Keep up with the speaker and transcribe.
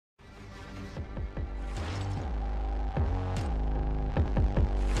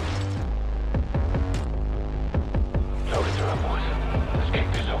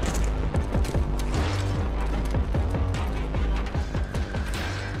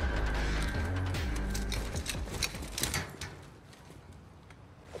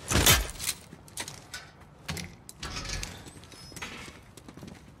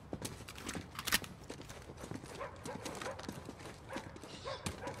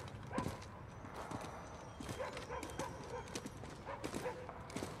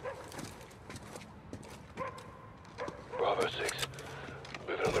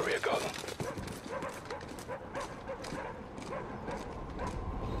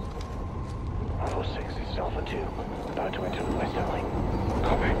Alpha 2. About to enter the western lane.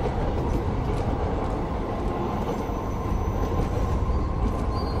 Copy.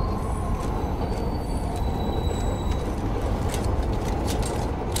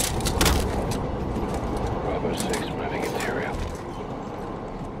 Bravo 6 moving interior.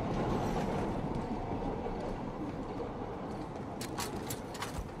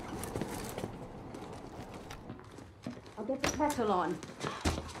 I'll get the kettle on.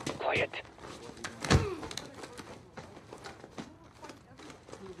 Quiet.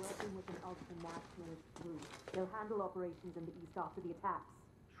 They'll handle operations in the east after the attacks.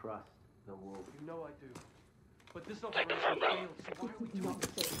 Trust the wolf. You know I do. But this Take the operation front row. failed, so why are we doing Not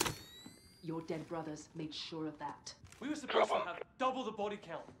this? safe. Your dead brothers made sure of that. We were supposed Drop to her. have double the body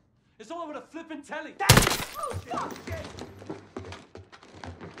count. It's all over the flippin' telly. Oh, God!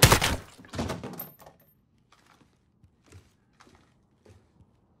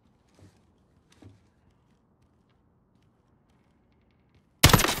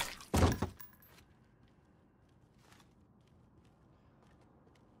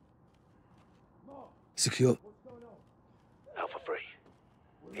 Secure. Alpha 3.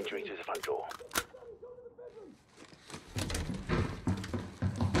 Entering through the front door.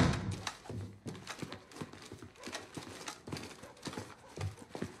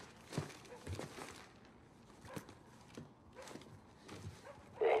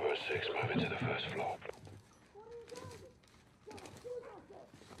 Bravo 6 moving to the first floor.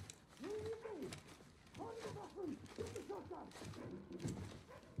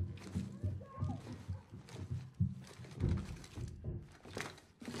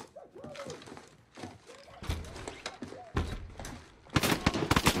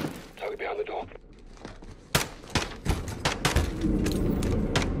 Target behind the door.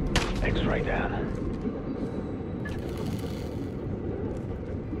 X-ray down.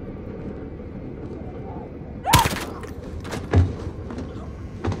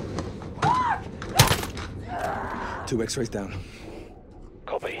 Two X-rays down.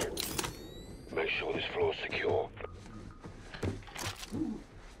 Copy. Make sure this floor's secure.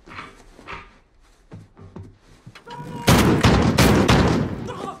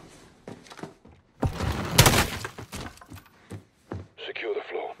 Secure the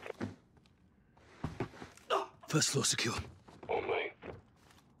floor. First floor secure. On me.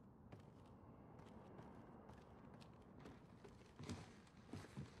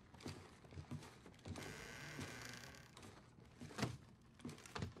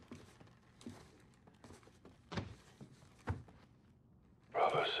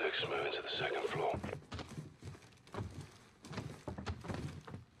 Bravo 6 moving to the second floor.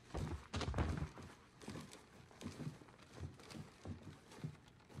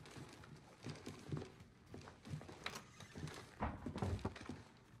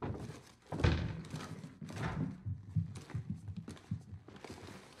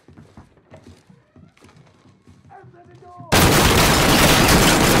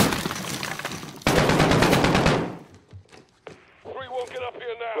 Get up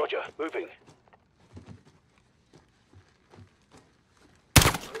here now. Roger. Moving.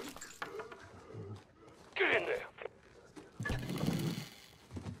 Get in there.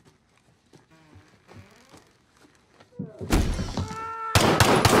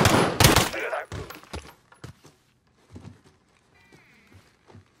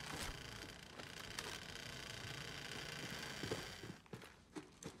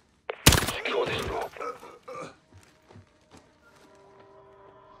 Secure this floor.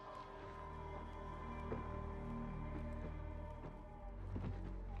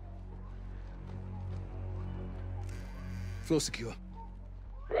 Floor secure.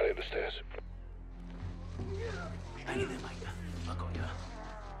 Right at the stairs. Hang in there, mate. I got you.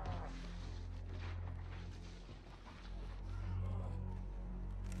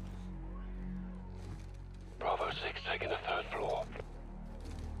 Bravo 6 taking the third floor.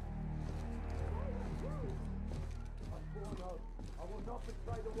 I will not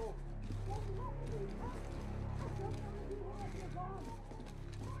betray the wolf.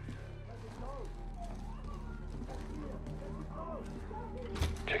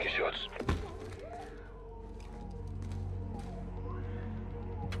 Take your shots.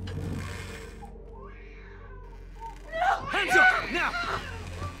 Hands up! Now!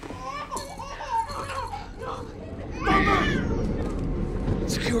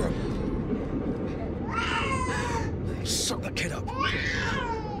 Secure him. Suck that kid up.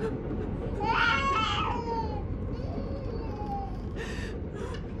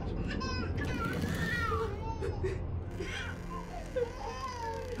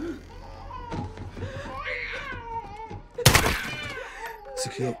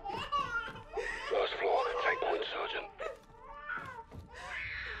 Secure. First floor,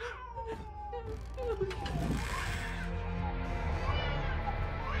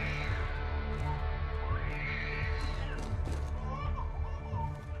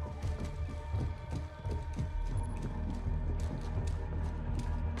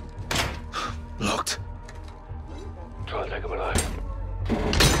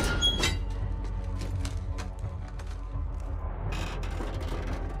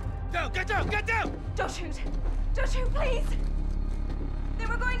 down! Get down! Get down! Don't shoot! Don't shoot, please! They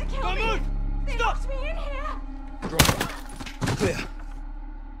were going to kill me! Don't move! They Stop! locked me in here! Drop. Clear.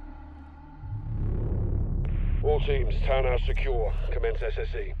 All teams, townhouse secure. Commence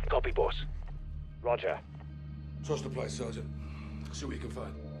SSE. Copy, boss. Roger. Trust the place, Sergeant. See what you can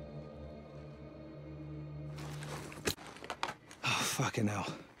find. Oh, fucking hell.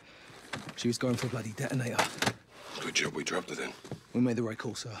 She was going for a bloody detonator. Good job we dropped it then. We made the right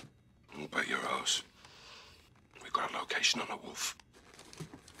call, sir. We'll bet your ass. We've got a location on the wolf.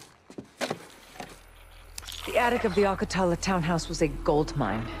 The attic of the Al-Qatala townhouse was a gold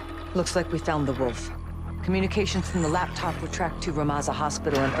mine. Looks like we found the wolf. Communications from the laptop were tracked to Ramaza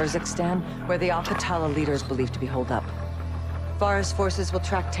Hospital in Urzikstan, where the Al-Qatala leader is believed to be holed up. Farah's forces will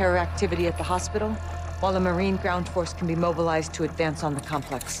track terror activity at the hospital, while a Marine ground force can be mobilized to advance on the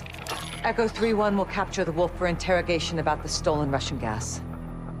complex. Echo 3-1 will capture the wolf for interrogation about the stolen Russian gas.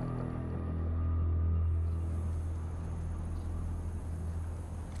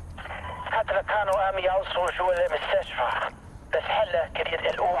 حتى كانوا قام يوصلوا جوا المستشفى بس هلا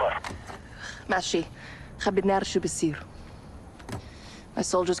كريت الأمور. ماشي خبي نعرف شو بيصير. My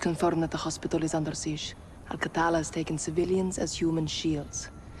soldiers confirm that the hospital is under siege. Al-Qatala has taken civilians as human shields.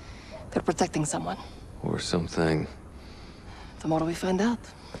 They're protecting someone. Or something. Tomorrow we find out.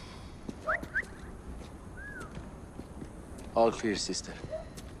 All clear, sister.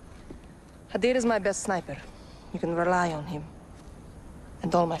 Hadir is my best sniper. You can rely on him.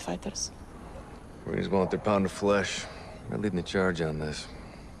 And all my fighters. Marines want their pound of flesh. We're leading the charge on this.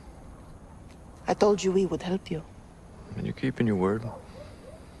 I told you we would help you. And you're keeping your word.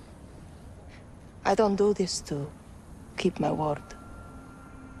 I don't do this to keep my word.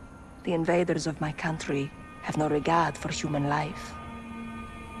 The invaders of my country have no regard for human life.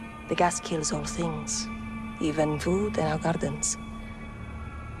 The gas kills all things, even food and our gardens.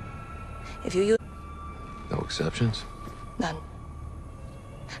 If you use... No exceptions? None.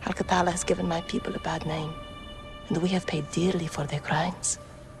 Al-Qatala has given my people a bad name, and we have paid dearly for their crimes.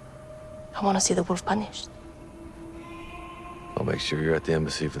 I want to see the wolf punished. I'll make sure you're at the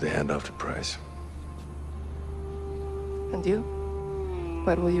embassy for the handoff to Price. And you?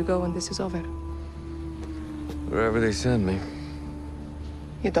 Where will you go when this is over? Wherever they send me.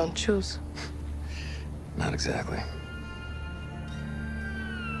 You don't choose. Not exactly.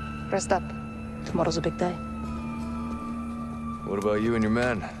 Rest up. Tomorrow's a big day. What about you and your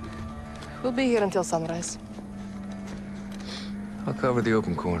men? We'll be here until sunrise. I'll cover the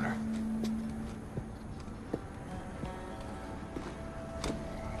open corner.